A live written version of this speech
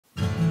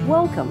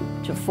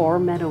Welcome to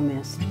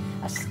Meadowmist,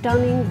 a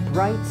stunning,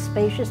 bright,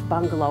 spacious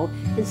bungalow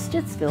in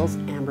Stittsville's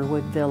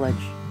Amberwood Village.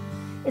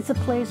 It's a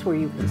place where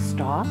you can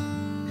stop,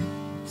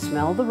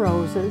 smell the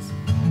roses,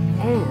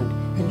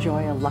 and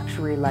enjoy a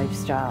luxury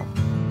lifestyle.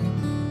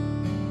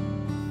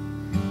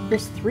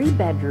 This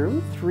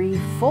 3-bedroom,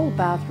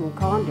 3-full-bathroom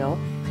condo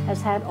has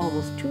had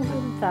almost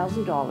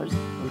 $200,000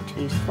 in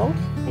tasteful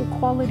and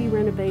quality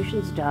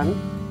renovations done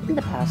in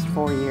the past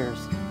 4 years.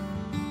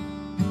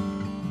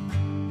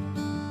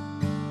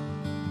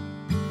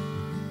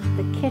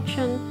 The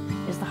kitchen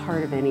is the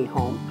heart of any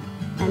home,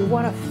 and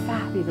what a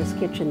fabulous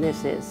kitchen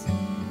this is,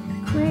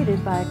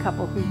 created by a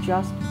couple who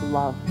just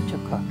love to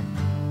cook.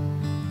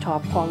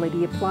 Top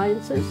quality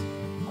appliances,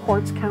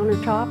 quartz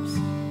countertops,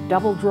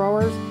 double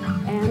drawers,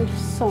 and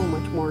so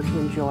much more to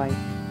enjoy.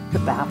 The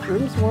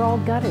bathrooms were all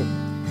gutted.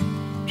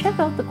 Check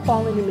out the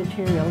quality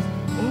materials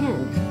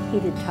and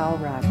heated towel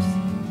racks.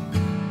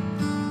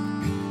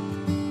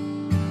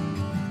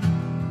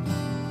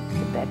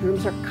 The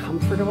bedrooms are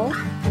comfortable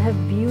and have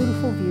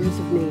beautiful views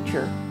of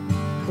nature.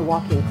 The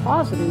walk-in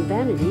closet and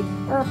vanity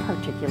are a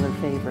particular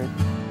favorite.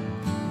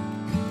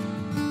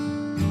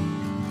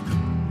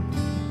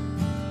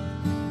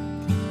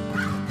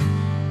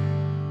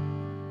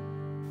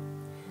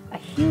 A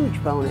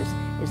huge bonus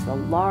is the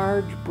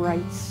large,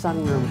 bright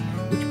sunroom,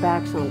 which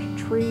backs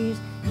onto trees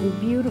and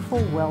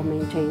beautiful,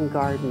 well-maintained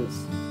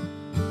gardens.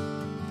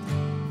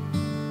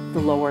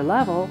 The lower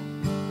level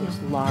is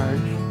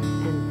large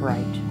and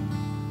bright.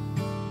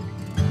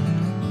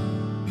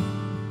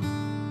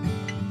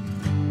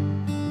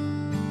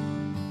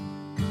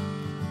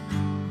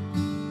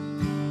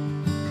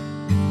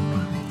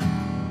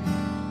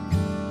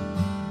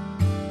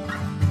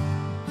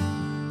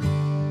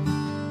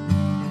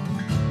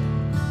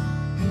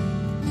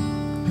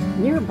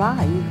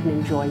 Nearby, you can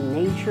enjoy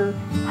nature,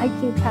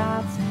 hiking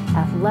paths,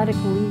 athletic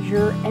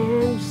leisure,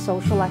 and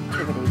social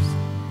activities.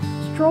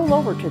 Stroll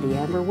over to the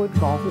Amberwood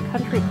Golf and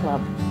Country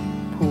Club.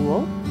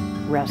 Pool,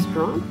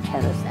 restaurant,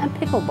 tennis, and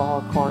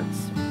pickleball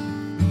courts.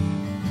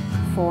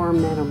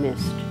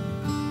 Meadowmist,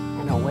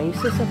 an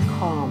oasis of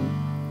calm,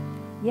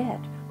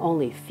 yet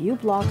only a few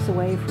blocks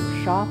away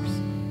from shops,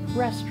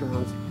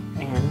 restaurants,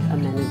 and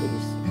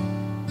amenities.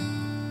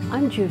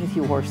 I'm Judith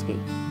Jaworski.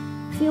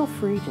 Feel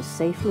free to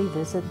safely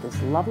visit this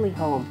lovely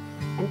home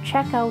and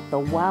check out the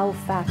wow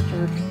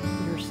factor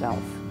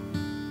yourself.